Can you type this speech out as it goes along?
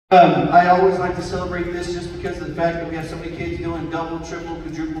I always like to celebrate this just because of the fact that we have so many kids doing double, triple,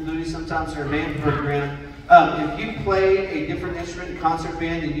 quadruple duty, sometimes their band program. If you play a different instrument in concert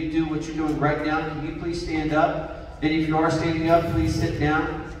band and you do what you're doing right now, can you please stand up? And if you are standing up, please sit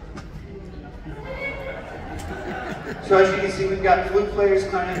down. So as you can see, we've got flute players,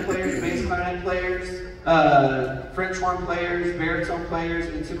 clarinet players, bass clarinet players, French horn players, baritone players,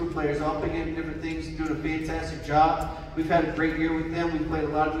 and tuba players, all picking up different things, doing a fantastic job. We've had a great year with them. We've played a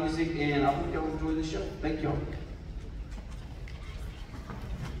lot of music, and I hope y'all enjoy the show. Thank y'all.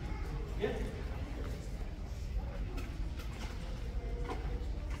 Yeah.